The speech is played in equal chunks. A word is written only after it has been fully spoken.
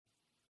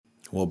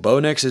Well, Bo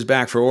Nix is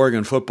back for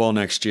Oregon football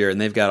next year,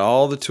 and they've got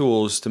all the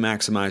tools to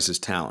maximize his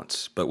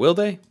talents. But will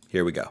they?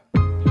 Here we go.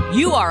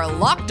 You are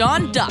Locked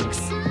On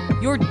Ducks,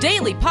 your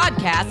daily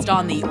podcast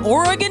on the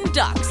Oregon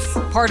Ducks,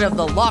 part of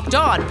the Locked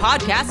On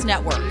Podcast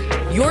Network,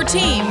 your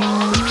team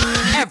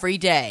every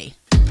day.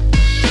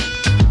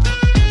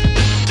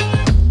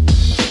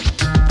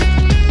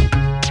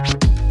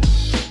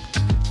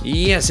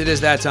 Yes, it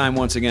is that time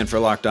once again for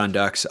Locked On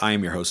Ducks. I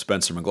am your host,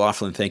 Spencer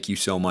McLaughlin. Thank you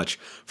so much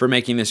for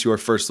making this your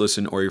first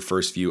listen or your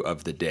first view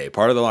of the day.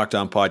 Part of the Locked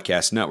On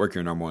Podcast Network,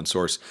 your number one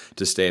source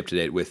to stay up to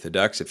date with the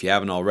Ducks. If you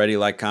haven't already,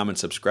 like, comment,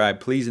 subscribe,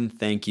 please, and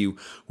thank you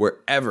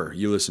wherever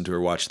you listen to or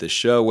watch this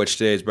show, which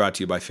today is brought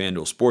to you by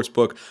FanDuel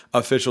Sportsbook,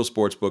 official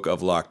sportsbook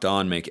of Locked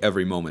On. Make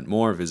every moment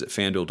more. Visit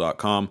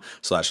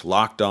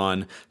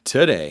FanDuel.com/LockedOn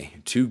today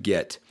to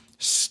get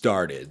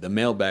started. The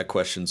mailbag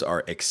questions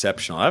are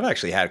exceptional. I've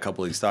actually had a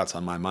couple of these thoughts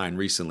on my mind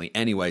recently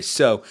anyway,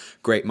 so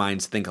great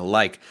minds think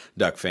alike,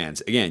 Duck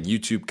fans. Again,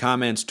 YouTube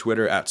comments,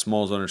 Twitter at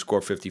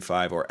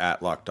Smalls_55 or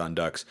at Locked On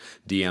Ducks,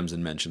 DMs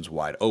and mentions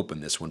wide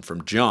open. This one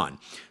from John.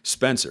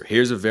 Spencer,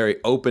 here's a very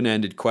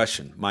open-ended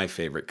question, my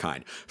favorite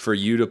kind, for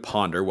you to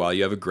ponder while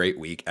you have a great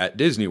week at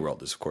Disney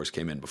World. This, of course,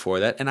 came in before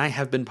that, and I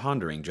have been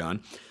pondering,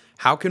 John.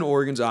 How can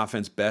Oregon's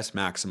offense best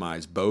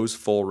maximize Bo's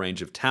full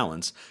range of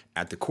talents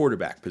at the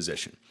quarterback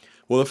position?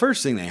 Well, the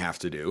first thing they have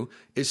to do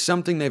is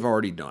something they've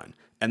already done,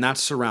 and that's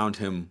surround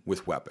him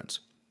with weapons.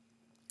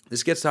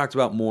 This gets talked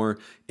about more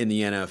in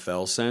the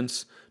NFL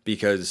sense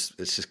because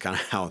it's just kind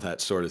of how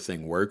that sort of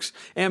thing works,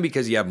 and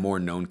because you have more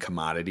known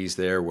commodities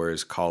there,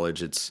 whereas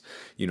college, it's,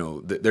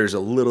 there's a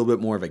little bit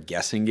more of a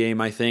guessing game,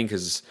 I think,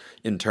 is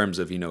in terms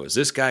of, is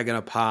this guy going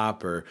to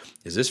pop, or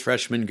is this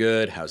freshman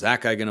good? How's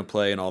that guy going to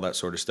play, and all that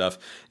sort of stuff.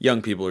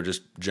 Young people are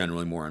just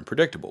generally more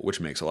unpredictable,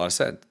 which makes a lot of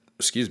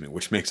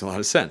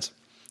sense.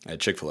 I had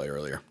Chick-fil-A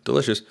earlier.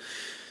 Delicious.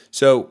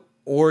 So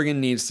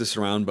Oregon needs to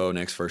surround Bo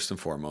Nix first and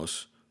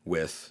foremost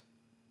with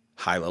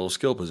high-level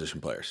skill position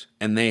players,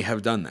 and they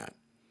have done that.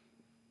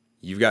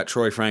 You've got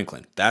Troy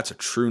Franklin. That's a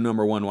true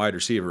number one wide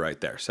receiver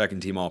right there, second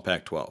team all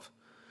Pac-12.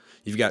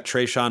 You've got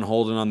Trayshawn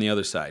Holden on the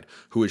other side,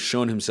 who has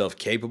shown himself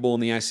capable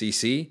in the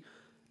SEC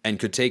and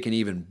could take an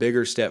even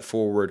bigger step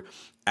forward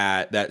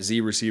at that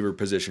Z receiver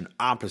position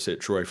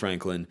opposite Troy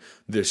Franklin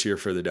this year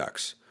for the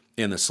Ducks.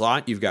 In the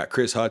slot, you've got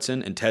Chris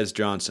Hudson and Tez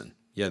Johnson.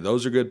 Yeah,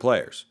 those are good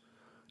players.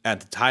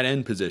 At the tight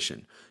end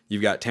position,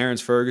 you've got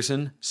Terrence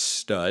Ferguson,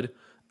 stud.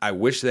 I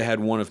wish they had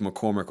one of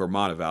McCormick or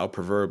Matavao,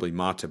 preferably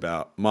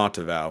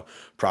Matavao,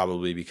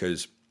 probably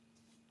because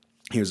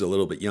he was a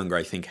little bit younger.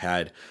 I think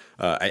I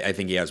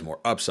think he has more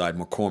upside.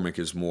 McCormick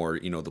is more,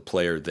 the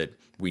player that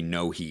we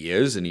know he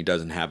is, and he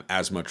doesn't have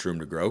as much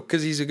room to grow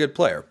because he's a good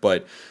player.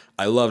 But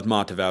I loved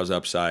Matavao's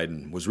upside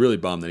and was really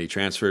bummed that he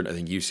transferred. I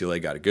think UCLA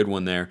got a good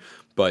one there.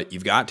 But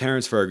you've got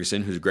Terrence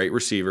Ferguson, who's a great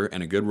receiver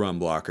and a good run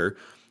blocker.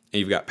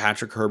 And you've got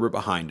Patrick Herbert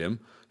behind him,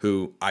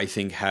 who I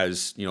think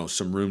has,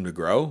 some room to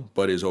grow,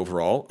 but is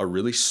overall a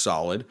really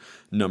solid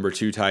number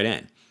 2 tight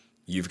end.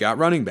 You've got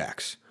running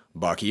backs,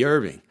 Bucky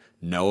Irving,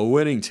 Noah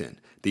Whittington.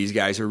 These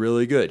guys are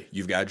really good.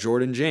 You've got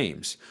Jordan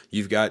James.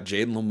 You've got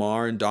Jaden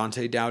Lamar and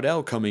Dante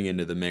Dowdell coming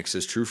into the mix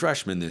as true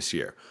freshmen this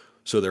year.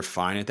 So they're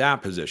fine at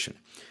that position.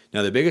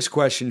 Now, the biggest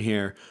question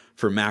here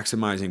for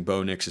maximizing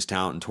Bo Nix's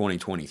talent in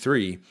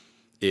 2023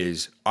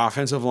 is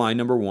offensive line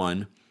number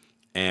 1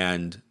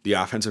 and the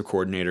offensive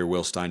coordinator,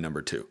 Will Stein,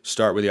 number 2.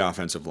 Start with the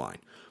offensive line.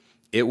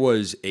 It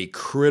was a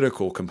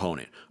critical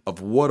component of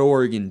what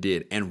Oregon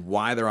did and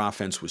why their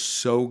offense was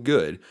so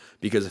good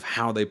because of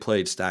how they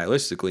played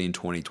stylistically in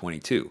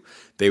 2022.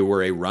 They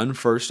were a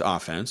run-first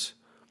offense,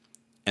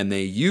 and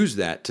they used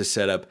that to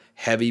set up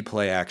heavy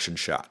play-action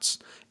shots.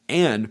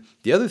 And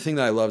the other thing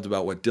that I loved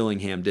about what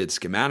Dillingham did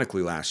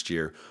schematically last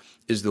year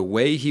is the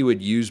way he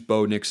would use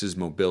Bo Nix's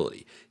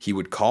mobility. He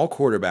would call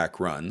quarterback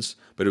runs,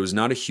 but it was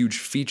not a huge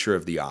feature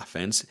of the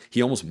offense.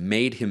 He almost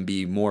made him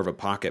be more of a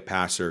pocket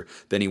passer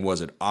than he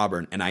was at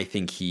Auburn, and I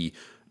think he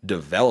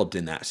developed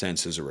in that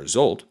sense as a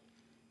result.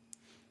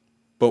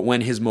 But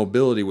when his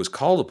mobility was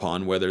called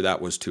upon, whether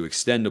that was to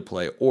extend a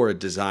play or a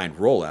designed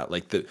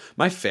rollout,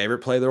 my favorite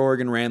play that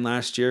Oregon ran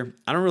last year,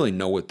 I don't really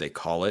know what they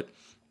call it.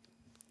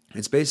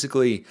 It's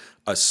basically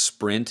a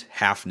sprint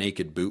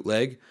half-naked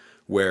bootleg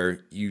where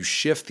you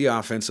shift the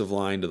offensive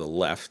line to the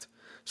left,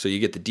 so you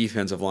get the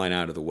defensive line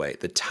out of the way.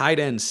 The tight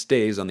end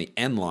stays on the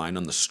end line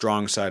on the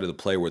strong side of the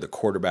play where the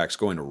quarterback's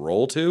going to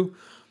roll to,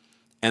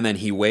 and then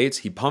he waits,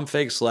 he pump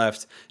fakes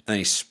left, and then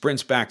he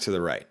sprints back to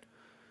the right,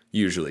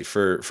 usually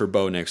for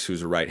Bo Nix,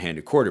 who's a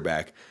right-handed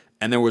quarterback.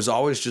 And there was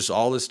always just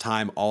all this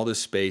time, all this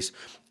space,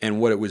 and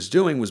what it was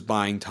doing was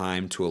buying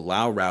time to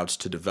allow routes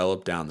to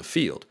develop down the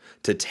field,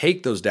 to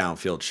take those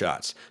downfield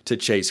shots to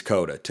Chase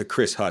Cota, to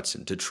Chris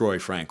Hudson, to Troy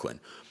Franklin.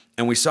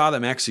 And we saw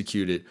them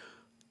execute it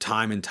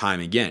time and time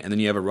again. And then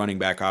you have a running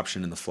back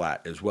option in the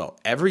flat as well.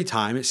 Every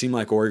time it seemed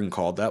like Oregon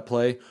called that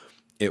play,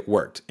 it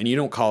worked. And you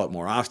don't call it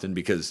more often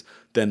because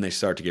then they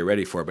start to get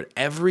ready for it. But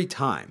every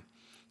time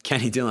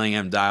Kenny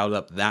Dillingham dialed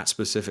up that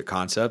specific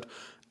concept,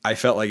 I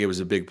felt like it was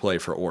a big play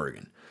for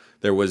Oregon.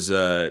 There was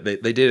they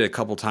did it a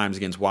couple times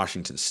against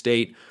Washington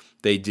State.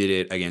 They did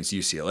it against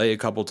UCLA a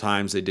couple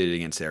times. They did it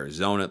against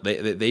Arizona.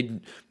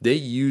 They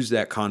use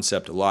that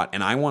concept a lot,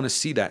 and I want to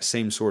see that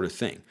same sort of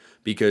thing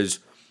because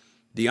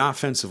the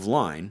offensive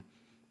line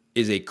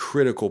is a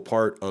critical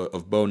part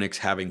of Bo Nix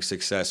having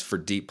success for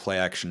deep play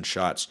action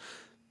shots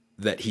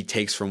that he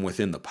takes from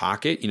within the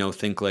pocket.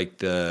 Think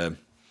like a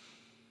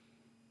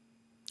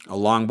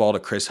long ball to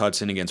Chris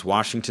Hudson against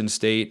Washington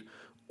State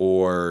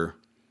or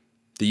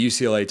the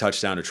UCLA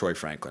touchdown to Troy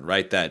Franklin,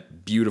 right?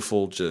 That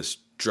beautiful just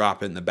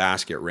drop it in the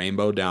basket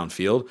rainbow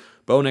downfield.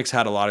 Bo Nix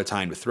had a lot of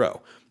time to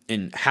throw.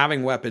 And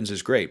having weapons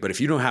is great, but if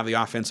you don't have the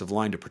offensive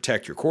line to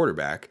protect your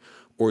quarterback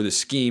or the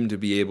scheme to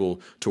be able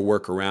to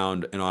work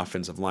around an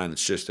offensive line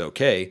that's just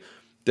okay,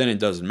 then it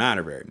doesn't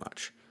matter very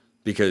much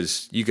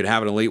because you could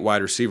have an elite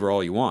wide receiver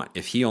all you want.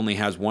 If he only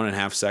has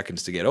 1.5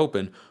 seconds to get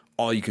open,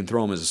 all you can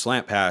throw him is a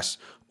slant pass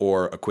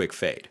or a quick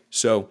fade.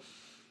 So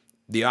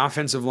the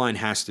offensive line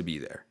has to be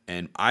there,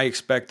 and I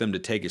expect them to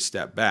take a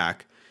step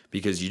back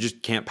because you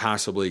just can't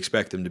possibly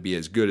expect them to be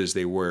as good as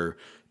they were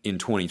in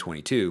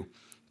 2022.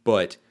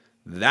 But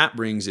that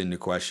brings into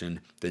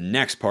question the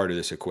next part of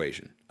this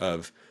equation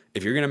of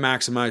if you're going to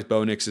maximize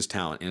Bo Nix's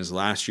talent in his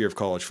last year of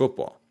college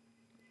football,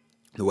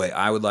 the way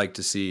I would like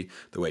to see,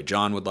 the way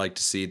John would like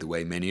to see, the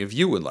way many of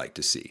you would like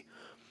to see,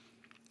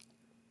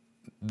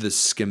 the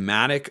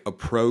schematic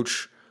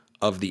approach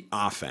of the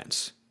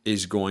offense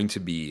is going to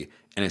be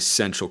an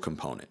essential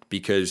component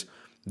because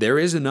there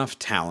is enough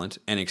talent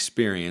and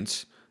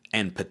experience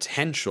and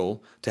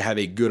potential to have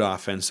a good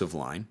offensive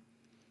line.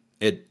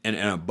 An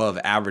above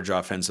average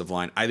offensive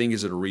line, I think,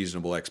 is a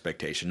reasonable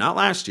expectation. Not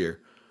last year,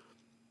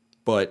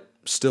 but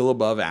still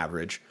above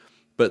average.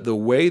 But the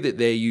way that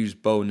they use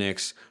Bo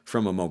Nix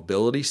from a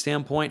mobility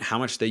standpoint, how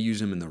much they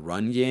use him in the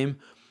run game,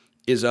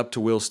 is up to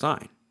Will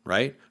Stein,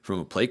 right? From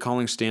a play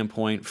calling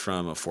standpoint,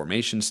 from a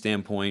formation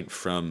standpoint,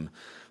 from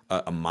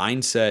a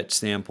mindset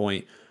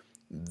standpoint,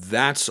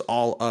 that's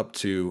all up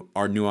to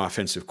our new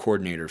offensive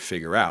coordinator to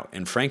figure out.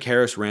 And Frank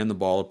Harris ran the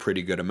ball a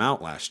pretty good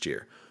amount last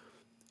year.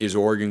 Is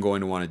Oregon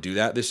going to want to do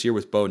that this year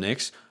with Bo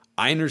Nix?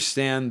 I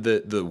understand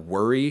the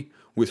worry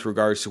with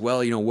regards to,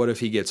 what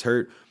if he gets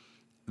hurt?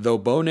 Though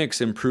Bo Nix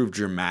improved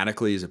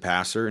dramatically as a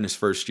passer in his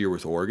first year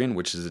with Oregon,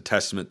 which is a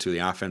testament to the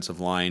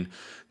offensive line,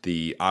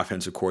 the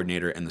offensive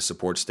coordinator, and the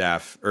support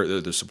staff, or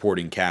the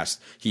supporting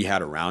cast he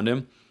had around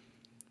him,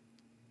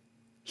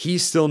 he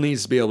still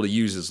needs to be able to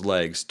use his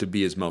legs to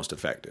be his most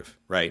effective,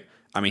 right?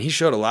 I mean, he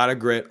showed a lot of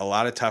grit, a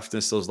lot of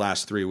toughness those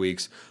last 3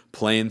 weeks,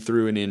 playing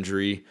through an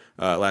injury,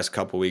 last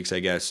couple weeks, I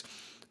guess.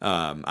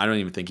 I don't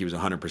even think he was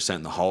 100%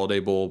 in the Holiday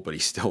Bowl, but he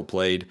still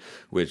played,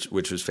 which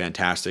was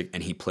fantastic,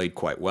 and he played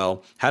quite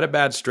well. Had a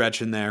bad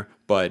stretch in there,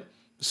 but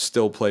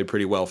still played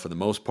pretty well for the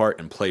most part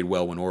and played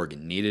well when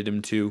Oregon needed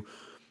him to.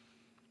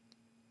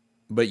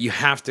 But you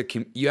have to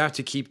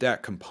keep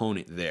that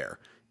component there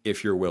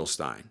if you're Will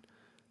Stein.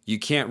 You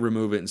can't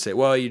remove it and say,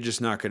 well, you're just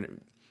not going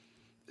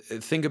to.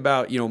 Think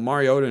about,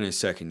 Mariota in his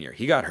second year.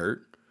 He got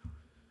hurt,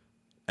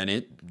 and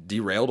it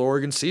derailed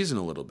Oregon's season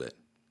a little bit.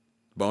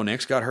 Bo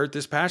Nix got hurt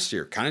this past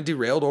year. Kind of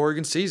derailed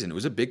Oregon's season. It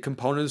was a big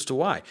component as to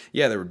why.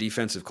 Yeah, there were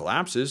defensive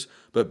collapses,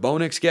 but Bo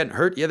Nix getting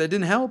hurt, that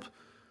didn't help.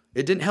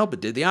 It didn't help.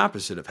 It did the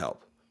opposite of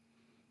help.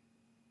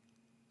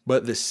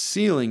 But the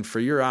ceiling for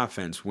your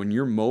offense, when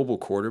your mobile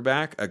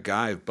quarterback, a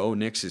guy of Bo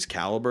Nix's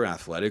caliber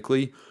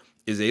athletically,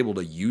 is able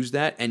to use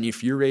that, and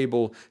if you're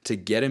able to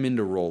get him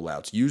into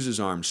rollouts, use his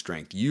arm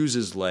strength, use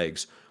his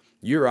legs,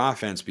 your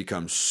offense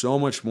becomes so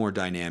much more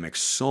dynamic,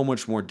 so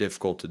much more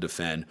difficult to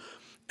defend.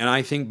 And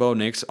I think Bo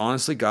Nix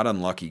honestly got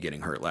unlucky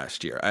getting hurt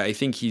last year. I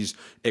think he's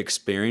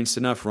experienced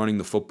enough running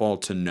the football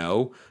to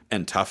know,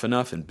 and tough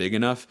enough and big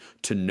enough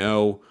to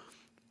know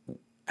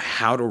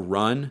how to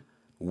run,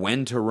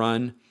 when to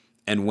run,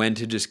 and when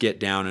to just get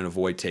down and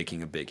avoid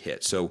taking a big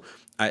hit. So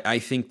I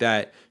think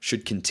that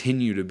should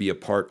continue to be a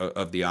part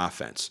of the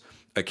offense.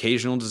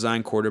 Occasional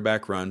design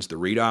quarterback runs, the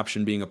read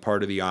option being a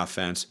part of the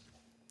offense.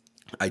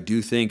 I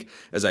do think,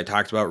 as I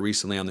talked about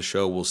recently on the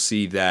show, we'll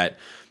see that,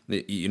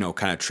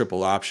 kind of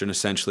triple option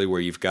essentially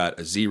where you've got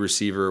a Z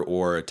receiver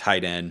or a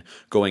tight end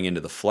going into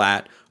the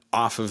flat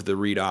off of the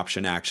read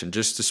option action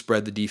just to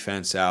spread the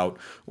defense out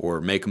or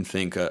make them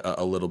think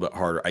a little bit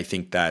harder. I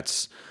think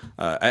that's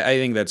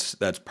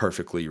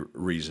perfectly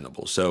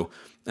reasonable. So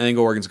I think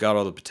Oregon's got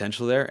all the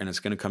potential there, and it's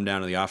going to come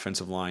down to the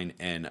offensive line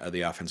and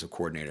the offensive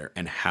coordinator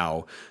and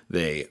how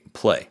they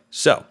play.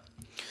 So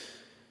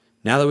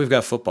now that we've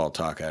got football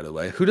talk out of the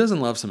way, who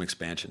doesn't love some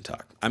expansion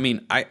talk? I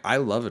mean, I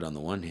love it on the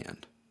one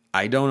hand.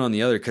 I don't on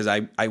the other because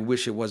I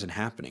wish it wasn't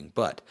happening.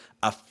 But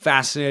a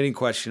fascinating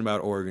question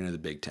about Oregon and the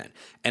Big Ten.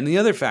 And the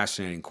other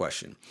fascinating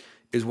question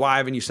is, why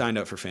haven't you signed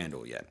up for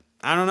FanDuel yet?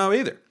 I don't know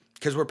either,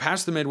 because we're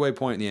past the midway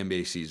point in the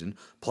NBA season.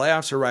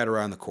 Playoffs are right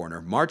around the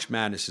corner. March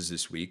Madness is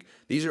this week.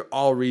 These are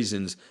all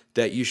reasons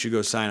that you should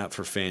go sign up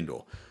for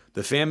FanDuel.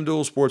 The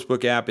FanDuel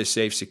Sportsbook app is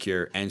safe,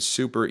 secure, and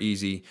super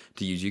easy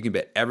to use. You can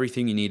bet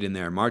everything you need in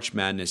there. March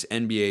Madness,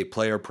 NBA,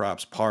 player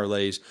props,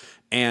 parlays,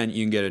 And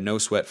you can get a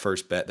no-sweat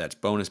first bet. That's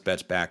bonus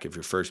bets back if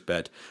your first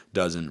bet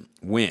doesn't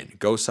win.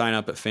 Go sign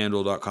up at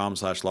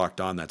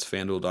FanDuel.com/lockedon. That's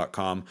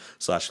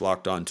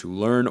FanDuel.com/lockedon to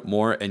learn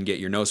more and get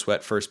your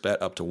no-sweat first bet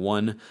up to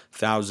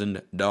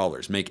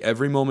 $1,000. Make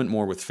every moment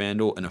more with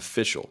FanDuel, an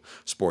official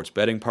sports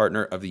betting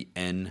partner of the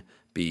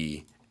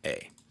NBA.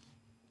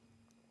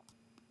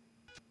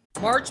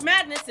 March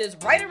Madness is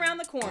right around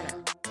the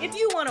corner. If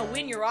you want to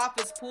win your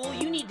office pool,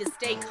 you need to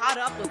stay caught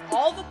up with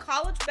all the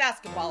college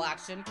basketball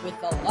action with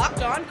the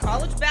Locked On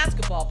College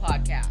Basketball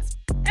Podcast.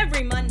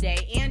 Every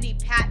Monday, Andy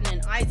Patton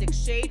and Isaac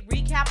Shade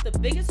recap the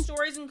biggest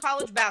stories in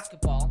college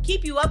basketball,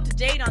 keep you up to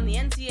date on the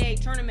NCAA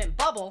tournament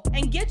bubble,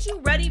 and get you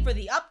ready for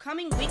the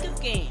upcoming week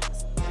of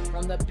games.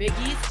 From the Big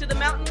East to the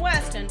Mountain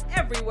West and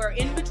everywhere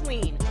in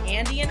between,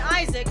 Andy and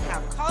Isaac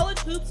have college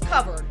hoops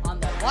covered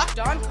on the Locked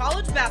On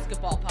College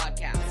Basketball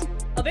Podcast.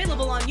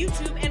 Available on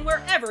YouTube and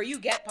wherever you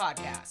get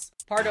podcasts.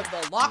 Part of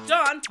the Locked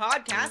On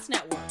Podcast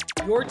Network.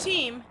 Your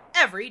team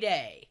every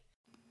day.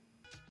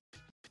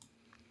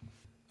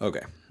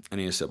 Okay, I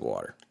need a sip of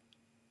water.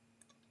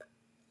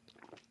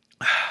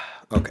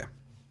 Okay.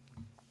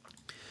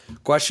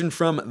 Question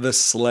from The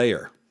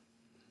Slayer.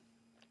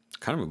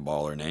 Kind of a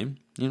baller name.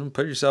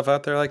 Put yourself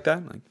out there like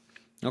that.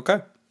 Okay.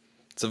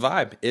 It's a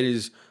vibe. It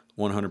is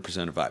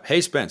 100% a vibe.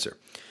 Hey, Spencer.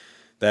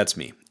 That's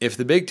me. If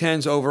the Big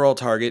Ten's overall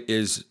target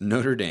is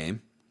Notre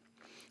Dame,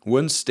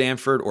 wouldn't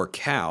Stanford or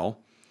Cal,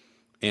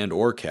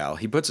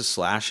 he puts a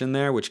slash in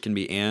there, which can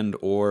be and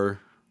or.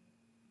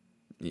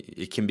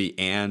 It can be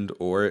and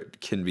or.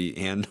 It can be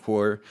and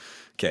or.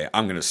 Okay,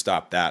 I'm going to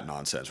stop that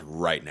nonsense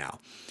right now.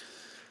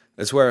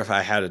 That's where if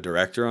I had a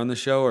director on the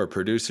show or a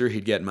producer,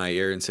 he'd get in my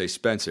ear and say,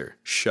 Spencer,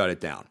 shut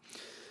it down.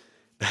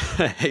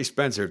 Hey,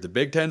 Spencer, if the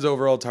Big Ten's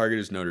overall target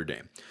is Notre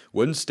Dame,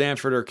 wouldn't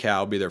Stanford or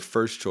Cal be their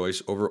first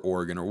choice over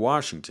Oregon or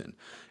Washington?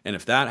 And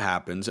if that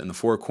happens and the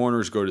four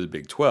corners go to the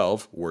Big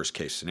 12, worst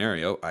case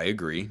scenario, I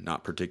agree,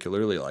 not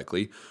particularly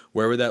likely,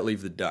 where would that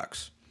leave the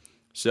Ducks?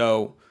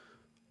 So,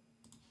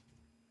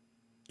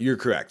 you're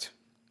correct.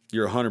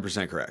 You're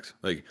 100% correct.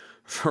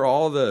 For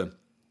all the...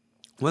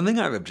 One thing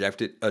I've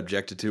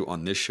objected to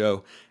on this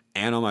show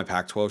and on my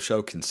Pac-12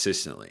 show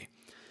consistently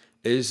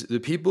is the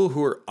people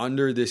who are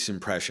under this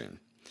impression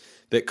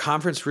that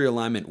conference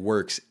realignment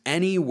works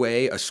any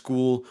way a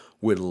school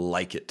would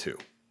like it to.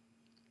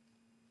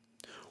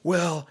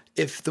 Well,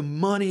 if the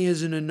money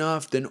isn't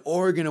enough, then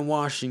Oregon and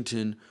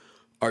Washington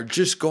are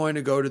just going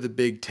to go to the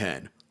Big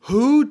Ten.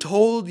 Who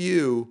told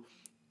you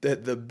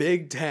that the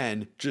Big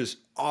Ten just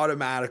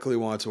automatically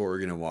wants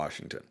Oregon and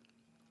Washington?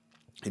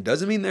 It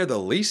doesn't mean they're the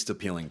least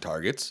appealing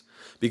targets,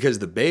 because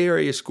the Bay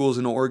Area schools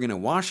in Oregon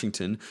and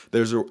Washington,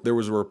 there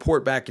was a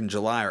report back in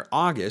July or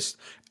August,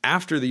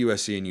 after the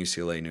USC and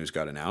UCLA news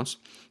got announced,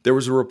 there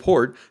was a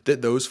report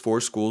that those four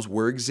schools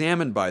were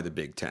examined by the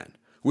Big Ten,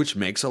 which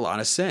makes a lot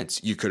of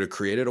sense. You could have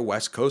created a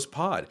West Coast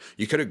pod.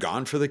 You could have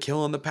gone for the kill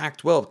on the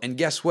Pac-12, and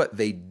guess what?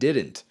 They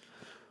didn't,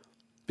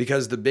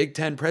 because the Big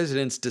Ten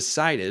presidents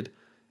decided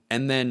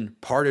and then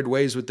parted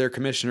ways with their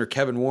commissioner,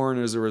 Kevin Warren,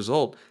 as a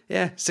result.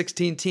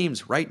 16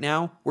 teams. Right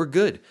now, we're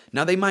good.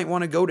 Now they might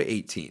want to go to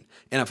 18.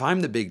 And if I'm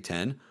the Big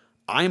Ten,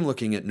 I'm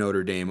looking at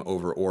Notre Dame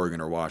over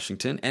Oregon or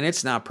Washington, and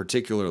it's not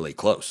particularly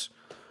close.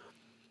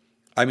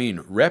 I mean,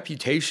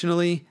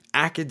 reputationally,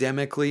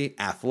 academically,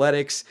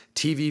 athletics,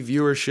 TV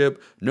viewership,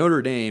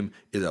 Notre Dame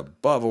is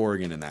above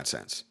Oregon in that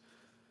sense.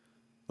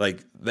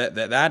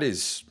 That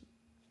is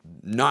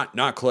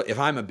not close. If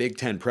I'm a Big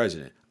Ten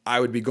president, I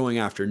would be going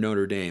after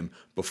Notre Dame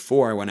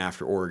before I went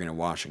after Oregon and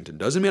Washington.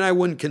 Doesn't mean I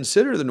wouldn't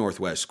consider the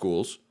Northwest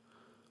schools,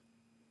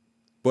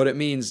 but it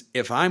means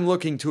if I'm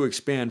looking to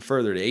expand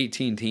further to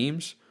 18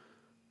 teams,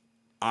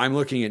 I'm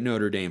looking at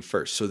Notre Dame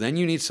first. So then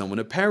you need someone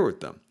to pair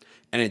with them.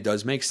 And it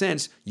does make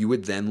sense. You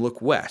would then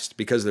look west,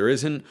 because there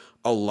isn't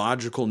a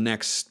logical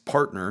next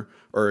partner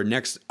or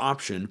next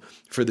option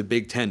for the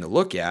Big Ten to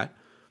look at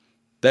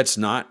that's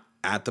not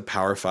at the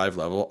Power 5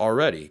 level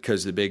already,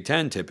 because the Big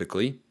Ten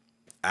typically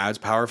adds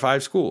Power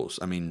 5 schools.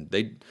 I mean,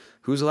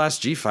 who's the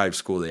last G5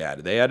 school they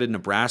added? They added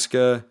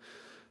Nebraska.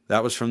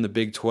 That was from the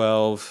Big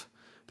 12.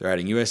 They're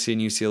adding USC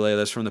and UCLA.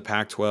 That's from the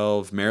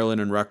Pac-12.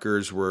 Maryland and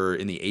Rutgers were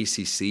in the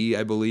ACC,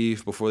 I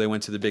believe, before they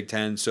went to the Big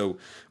Ten,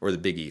 or the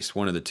Big East,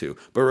 one of the two.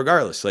 But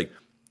regardless,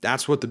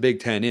 that's what the Big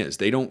Ten is.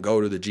 They don't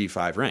go to the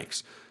G5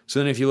 ranks. So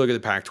then if you look at the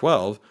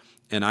Pac-12,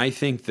 and I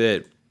think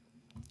that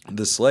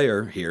the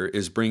Slayer here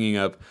is bringing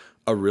up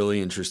a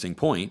really interesting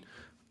point,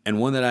 and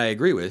one that I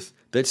agree with,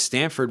 that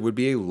Stanford would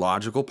be a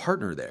logical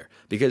partner there,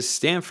 because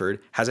Stanford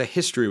has a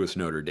history with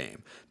Notre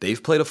Dame.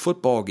 They've played a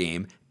football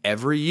game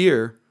every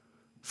year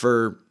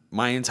for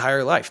my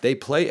entire life. They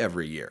play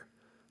every year.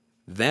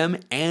 Them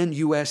and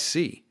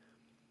USC.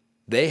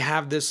 They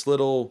have this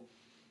little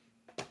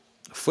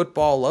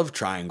football love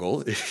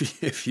triangle,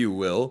 if you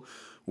will,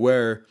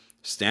 where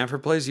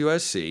Stanford plays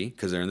USC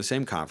because they're in the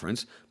same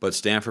conference, but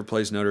Stanford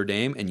plays Notre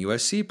Dame and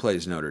USC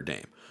plays Notre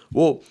Dame.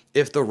 Well,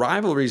 if the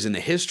rivalries in the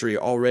history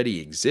already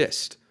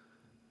exist,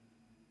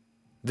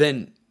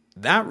 then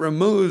that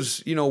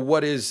removes,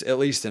 what is, at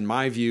least in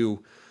my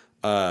view,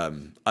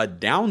 a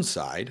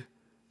downside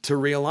to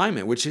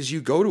realignment, which is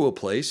you go to a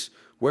place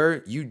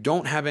where you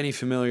don't have any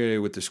familiarity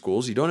with the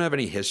schools, you don't have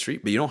any history,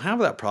 but you don't have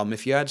that problem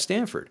if you had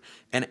Stanford.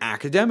 And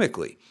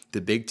academically,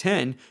 the Big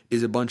Ten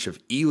is a bunch of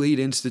elite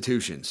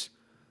institutions.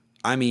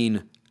 I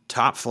mean,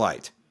 top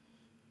flight.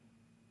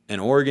 And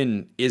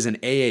Oregon is an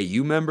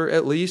AAU member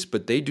at least,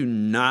 but they do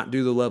not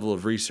do the level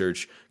of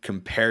research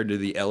compared to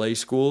the LA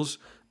schools.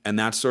 And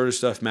that sort of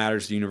stuff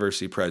matters to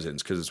university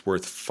presidents because it's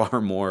worth far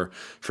more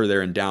for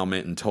their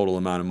endowment and total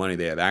amount of money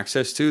they have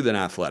access to than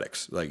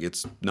athletics. Like,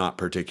 it's not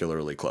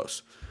particularly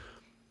close.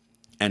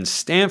 And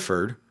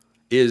Stanford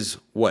is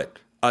what?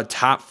 A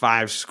top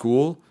 5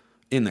 school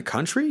in the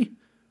country?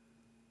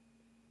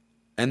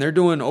 And they're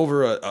doing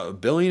over a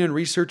billion in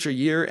research a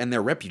year, and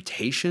their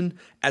reputation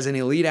as an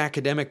elite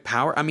academic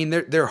power. I mean,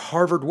 they're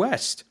Harvard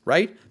West,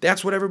 right?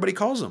 That's what everybody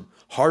calls them.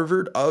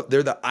 Harvard,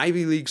 they're the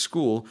Ivy League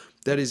school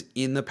that is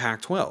in the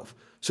Pac-12.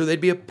 So they'd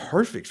be a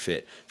perfect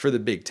fit for the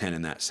Big Ten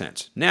in that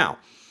sense. Now,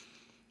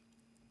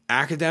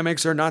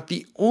 academics are not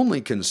the only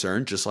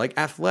concern, just like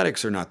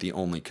athletics are not the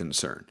only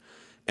concern.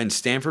 And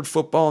Stanford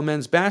football and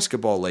men's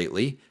basketball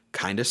lately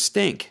kind of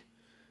stink.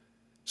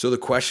 So the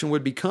question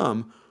would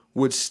become,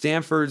 would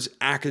Stanford's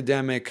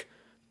academic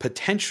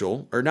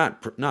potential, or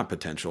not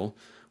potential,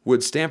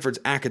 would Stanford's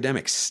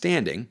academic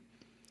standing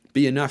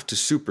be enough to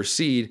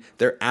supersede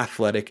their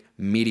athletic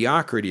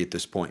mediocrity at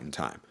this point in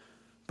time?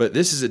 But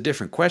this is a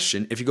different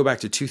question if you go back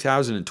to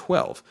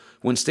 2012,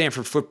 when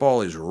Stanford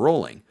football is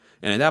rolling.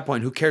 And at that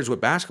point, who cares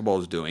what basketball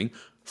is doing?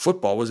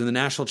 Football was in the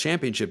national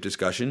championship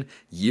discussion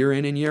year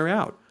in and year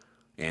out.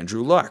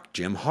 Andrew Luck,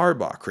 Jim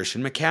Harbaugh,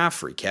 Christian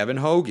McCaffrey, Kevin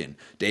Hogan,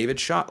 David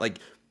Shaw,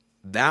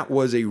 that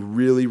was a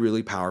really,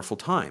 really powerful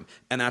time.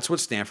 And that's what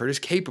Stanford is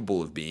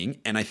capable of being.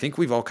 And I think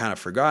we've all kind of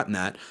forgotten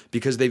that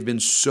because they've been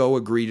so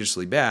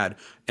egregiously bad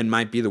and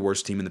might be the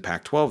worst team in the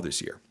Pac-12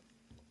 this year.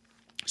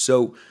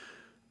 So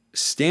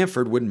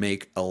Stanford would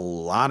make a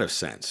lot of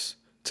sense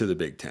to the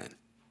Big Ten.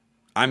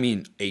 I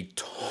mean, a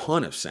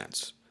ton of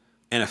sense.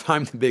 And if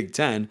I'm the Big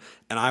Ten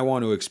and I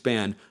want to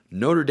expand,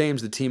 Notre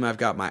Dame's the team I've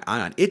got my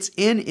eye on. It's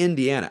in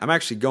Indiana. I'm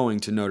actually going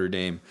to Notre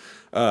Dame.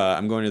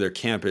 I'm going to their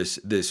campus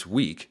this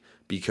week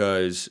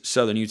because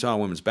Southern Utah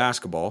women's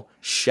basketball,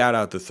 shout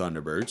out the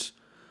Thunderbirds,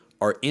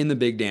 are in the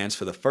big dance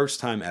for the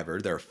first time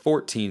ever. They're a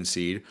 14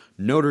 seed.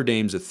 Notre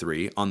Dame's a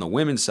 3. On the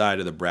women's side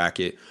of the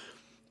bracket,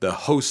 the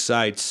host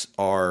sites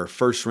are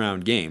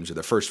first-round games, or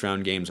the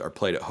first-round games are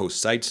played at host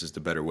sites is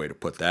the better way to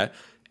put that.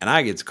 And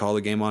I get to call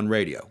the game on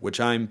radio, which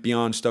I'm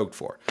beyond stoked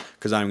for,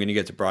 because I'm going to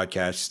get to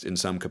broadcast in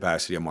some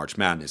capacity a March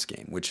Madness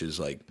game, which is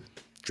like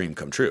dream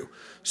come true.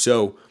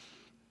 So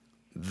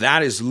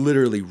that is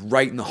literally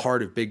right in the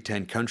heart of Big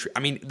Ten country.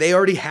 I mean, they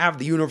already have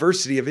the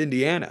University of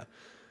Indiana.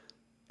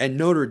 And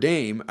Notre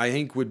Dame, I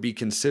think, would be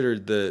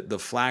considered the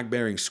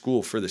flag-bearing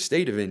school for the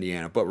state of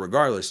Indiana. But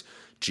regardless,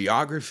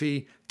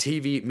 geography,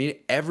 TV, I mean,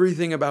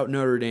 everything about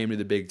Notre Dame to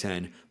the Big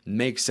Ten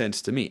makes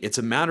sense to me. It's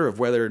a matter of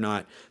whether or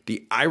not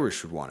the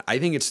Irish would want it. I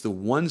think it's the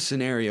one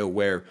scenario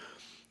where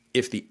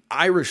if the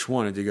Irish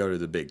wanted to go to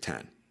the Big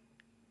Ten,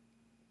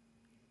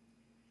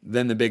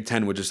 then the Big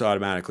Ten would just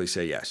automatically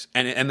say yes.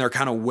 And they're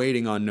kind of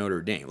waiting on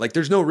Notre Dame. Like,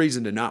 there's no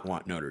reason to not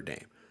want Notre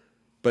Dame.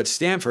 But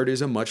Stanford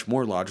is a much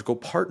more logical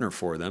partner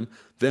for them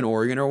than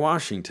Oregon or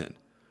Washington.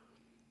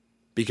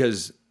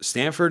 Because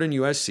Stanford and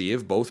USC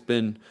have both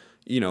been,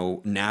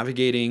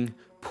 navigating,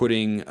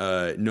 putting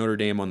Notre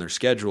Dame on their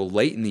schedule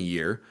late in the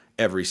year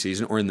every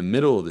season or in the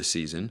middle of the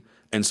season.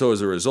 And so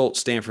as a result,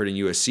 Stanford and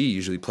USC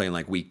usually play in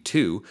like week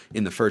 2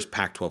 in the first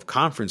Pac-12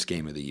 conference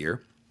game of the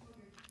year.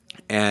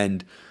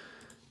 And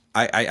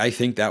I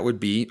think that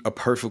would be a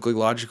perfectly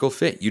logical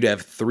fit. You'd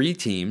have 3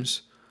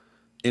 teams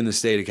in the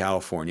state of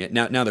California.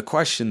 Now the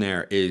question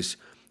there is,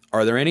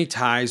 are there any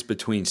ties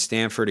between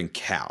Stanford and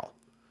Cal?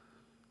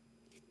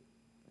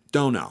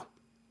 Don't know.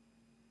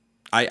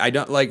 I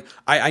don't like.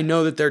 I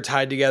know that they're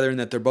tied together and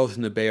that they're both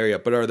in the Bay Area,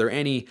 but are there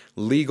any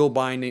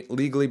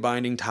legally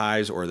binding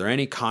ties, or are there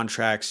any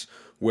contracts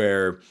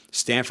where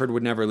Stanford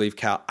would never leave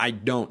Cal? I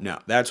don't know.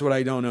 That's what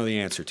I don't know the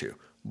answer to.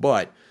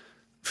 But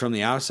from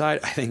the outside,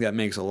 I think that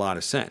makes a lot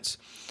of sense.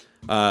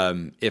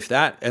 If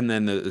that, and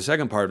then the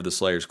second part of the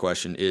Slayer's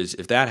question is,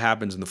 if that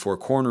happens and the 4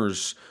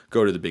 corners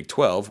go to the Big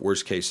 12,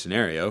 worst case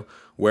scenario,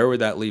 where would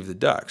that leave the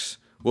Ducks?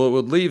 Well, it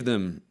would leave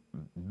them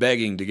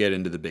begging to get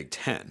into the Big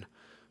 10.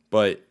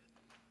 But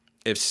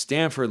if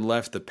Stanford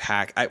left the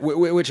pack,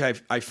 which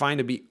I find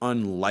to be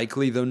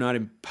unlikely, though not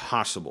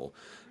impossible.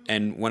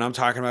 And when I'm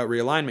talking about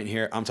realignment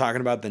here, I'm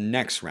talking about the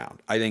next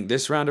round. I think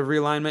this round of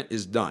realignment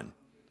is done.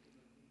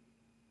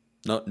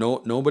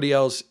 No, nobody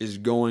else is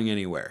going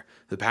anywhere.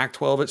 The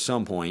Pac-12 at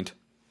some point,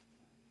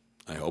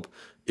 I hope,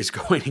 is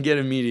going to get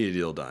a media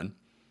deal done.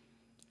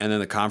 And then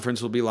the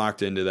conference will be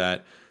locked into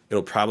that.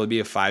 It'll probably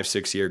be a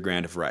 5-6 year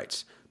grant of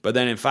rights. But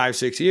then in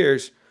 5-6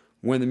 years,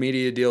 when the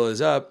media deal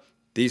is up,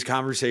 these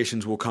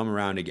conversations will come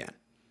around again.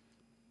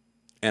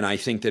 And I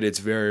think that it's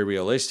very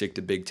realistic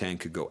the Big Ten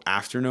could go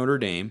after Notre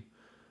Dame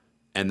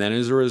and then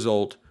as a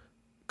result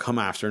come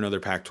after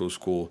another Pac-12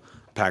 school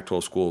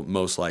Pac-12 school,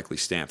 most likely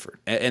Stanford.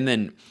 And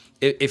then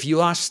if you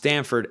lost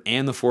Stanford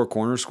and the Four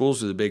Corner schools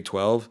to the Big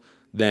 12,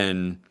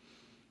 then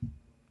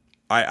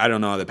I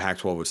don't know how the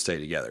Pac-12 would stay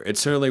together. It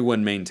certainly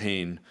wouldn't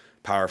maintain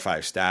Power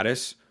 5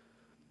 status.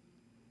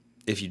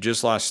 If you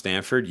just lost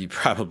Stanford, you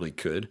probably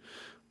could,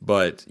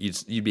 but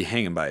you'd be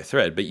hanging by a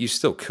thread. But you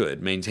still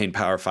could maintain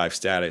Power 5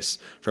 status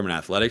from an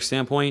athletic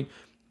standpoint,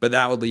 but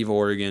that would leave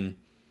Oregon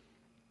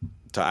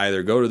to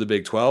either go to the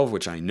Big 12,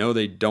 which I know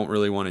they don't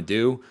really want to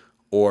do,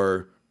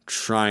 or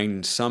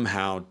trying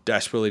somehow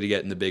desperately to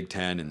get in the Big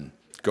 10 and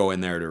go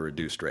in there at a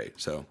reduced rate.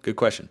 So good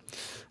question.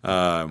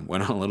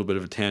 Went on a little bit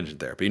of a tangent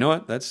there, but you know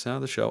what? That's how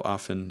the show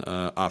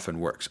often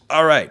works.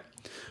 All right,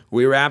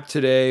 we wrap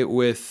today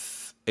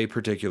with a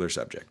particular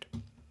subject.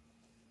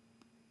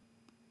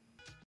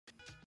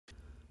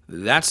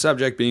 That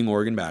subject being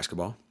Oregon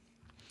basketball.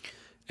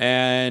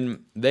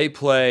 And they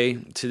play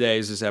today,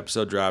 as this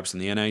episode drops, in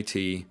the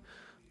NIT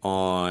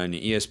on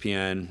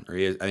ESPN, or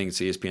I think it's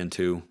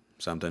ESPN2,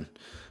 something.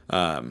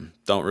 Don't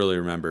really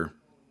remember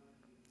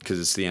because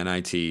it's the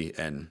NIT.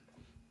 And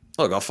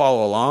look, I'll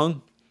follow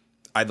along.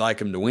 I'd like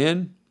them to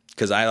win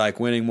because I like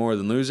winning more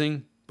than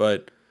losing.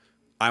 But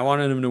I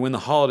wanted them to win the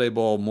Holiday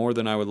Bowl more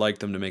than I would like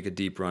them to make a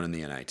deep run in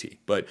the NIT.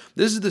 But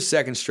this is the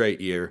second straight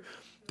year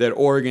that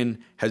Oregon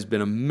has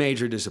been a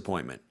major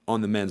disappointment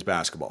on the men's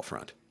basketball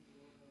front.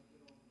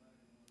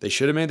 They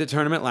should have made the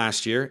tournament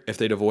last year if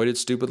they'd avoided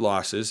stupid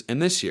losses,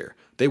 and this year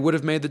they would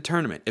have made the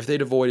tournament if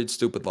they'd avoided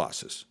stupid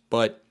losses.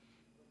 But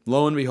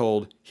lo and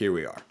behold, here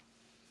we are.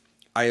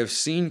 I have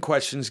seen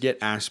questions get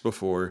asked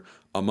before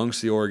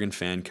amongst the Oregon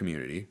fan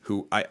community,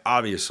 who I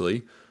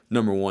obviously,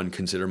 number one,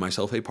 consider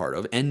myself a part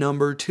of, and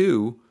number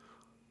two,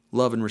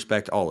 love and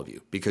respect all of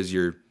you because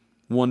you're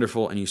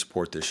wonderful and you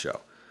support this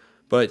show.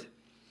 But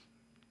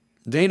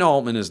Dana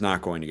Altman is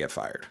not going to get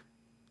fired.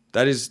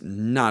 That is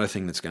not a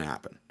thing that's going to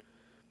happen.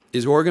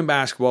 Is Oregon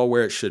basketball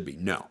where it should be?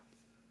 No.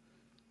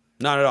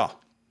 Not at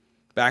all.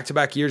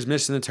 Back-to-back years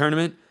missing the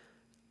tournament,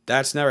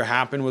 that's never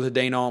happened with a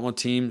Dana Altman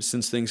team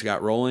since things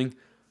got rolling.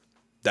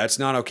 That's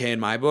not okay in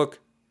my book,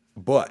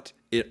 but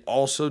it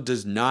also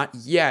does not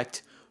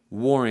yet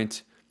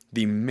warrant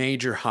the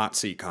major hot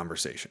seat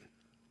conversation.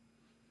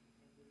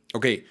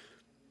 Okay,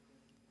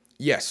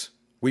 yes,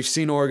 we've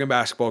seen Oregon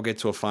basketball get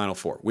to a Final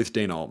Four with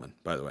Dana Altman,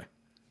 by the way.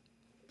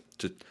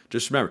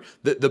 Just remember,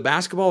 the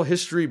basketball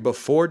history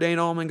before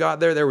Dana Altman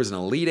got there was an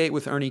Elite Eight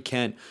with Ernie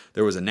Kent.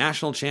 There was a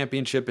national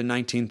championship in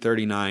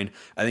 1939.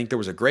 I think there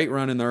was a great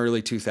run in the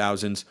early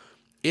 2000s.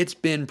 It's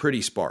been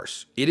pretty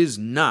sparse. It is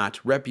not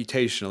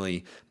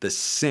reputationally the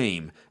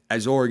same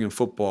as Oregon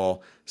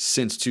football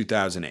since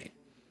 2008.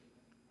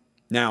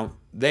 Now,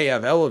 they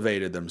have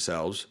elevated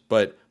themselves,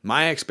 but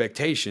my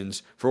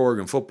expectations for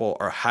Oregon football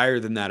are higher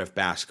than that of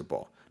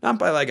basketball. Not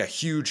by like a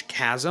huge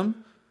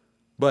chasm,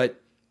 but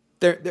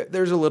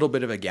there's a little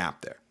bit of a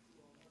gap there.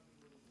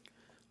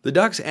 The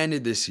Ducks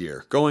ended this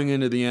year going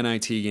into the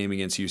NIT game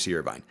against UC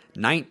Irvine,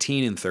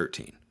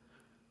 19-13. All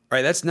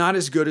right, that's not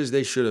as good as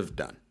they should have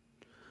done.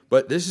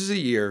 But this is a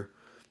year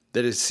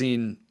that is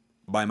seen,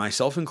 by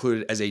myself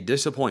included, as a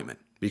disappointment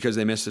because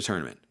they missed the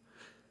tournament.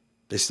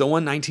 They still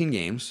won 19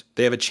 games.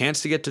 They have a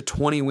chance to get to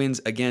 20 wins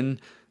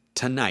again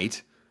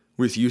tonight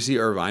with UC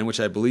Irvine, which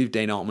I believe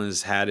Dana Altman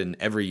has had in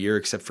every year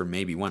except for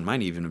maybe one.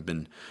 Might even have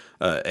been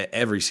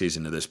every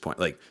season to this point.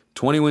 Like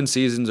 20-win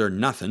seasons are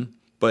nothing,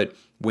 but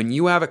when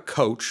you have a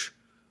coach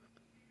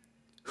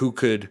who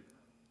could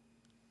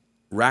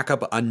rack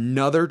up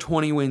another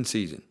 20-win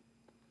season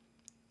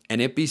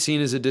and it be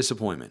seen as a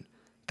disappointment,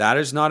 that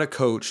is not a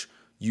coach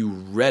you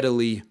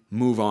readily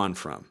move on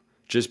from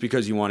just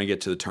because you want to get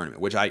to the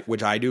tournament, which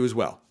I do as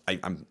well.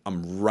 I'm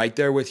right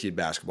there with you,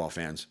 basketball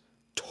fans,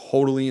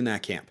 totally in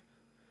that camp.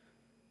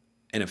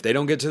 And if they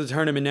don't get to the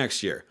tournament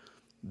next year,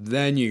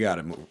 then you got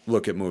to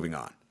look at moving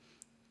on.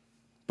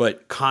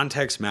 But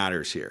context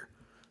matters here.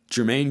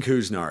 Jermaine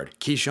Couisnard,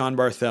 Keyshawn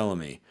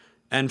Barthélemy,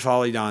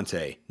 N'Faly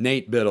Dante,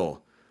 Nate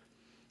Biddle.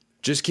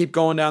 Just keep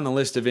going down the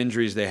list of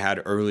injuries they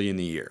had early in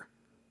the year.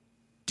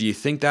 Do you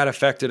think that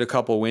affected a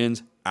couple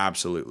wins?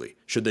 Absolutely.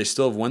 Should they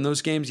still have won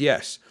those games?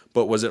 Yes.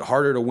 But was it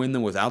harder to win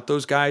them without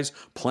those guys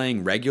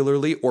playing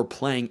regularly or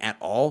playing at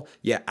all?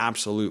 Yeah,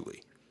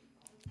 absolutely.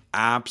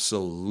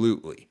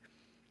 Absolutely.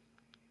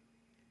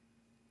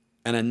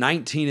 And a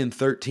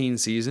 19-13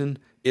 season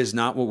is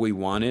not what we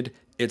wanted.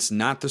 It's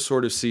not the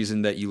sort of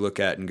season that you look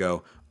at and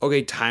go,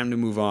 okay, time to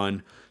move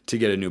on to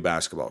get a new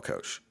basketball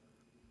coach.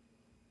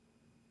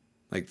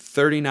 Like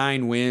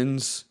 39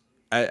 wins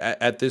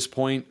at this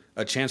point,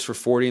 a chance for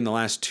 40 in the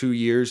last 2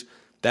 years.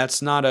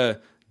 That's not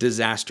a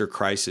disaster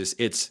crisis.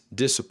 It's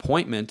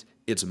disappointment.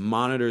 It's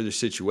monitor the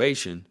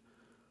situation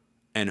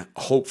and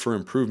hope for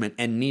improvement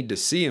and need to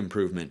see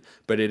improvement.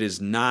 But it is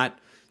not,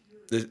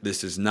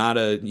 this is not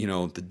a,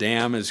 the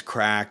dam is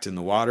cracked and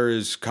the water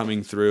is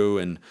coming through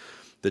and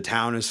the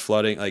town is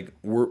flooding. Like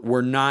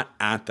we're not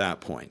at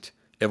that point.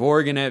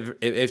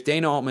 If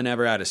Dana Altman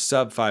ever had a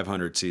sub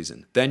 500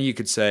 season, then you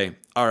could say,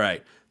 all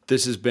right,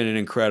 this has been an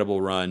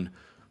incredible run,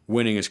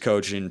 winning as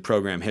coach in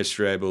program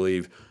history, I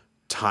believe,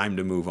 time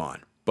to move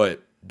on.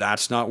 But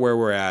that's not where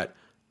we're at.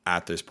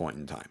 at this point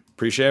in time.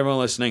 Appreciate everyone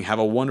listening. Have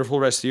a wonderful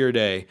rest of your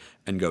day,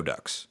 and go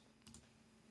Ducks.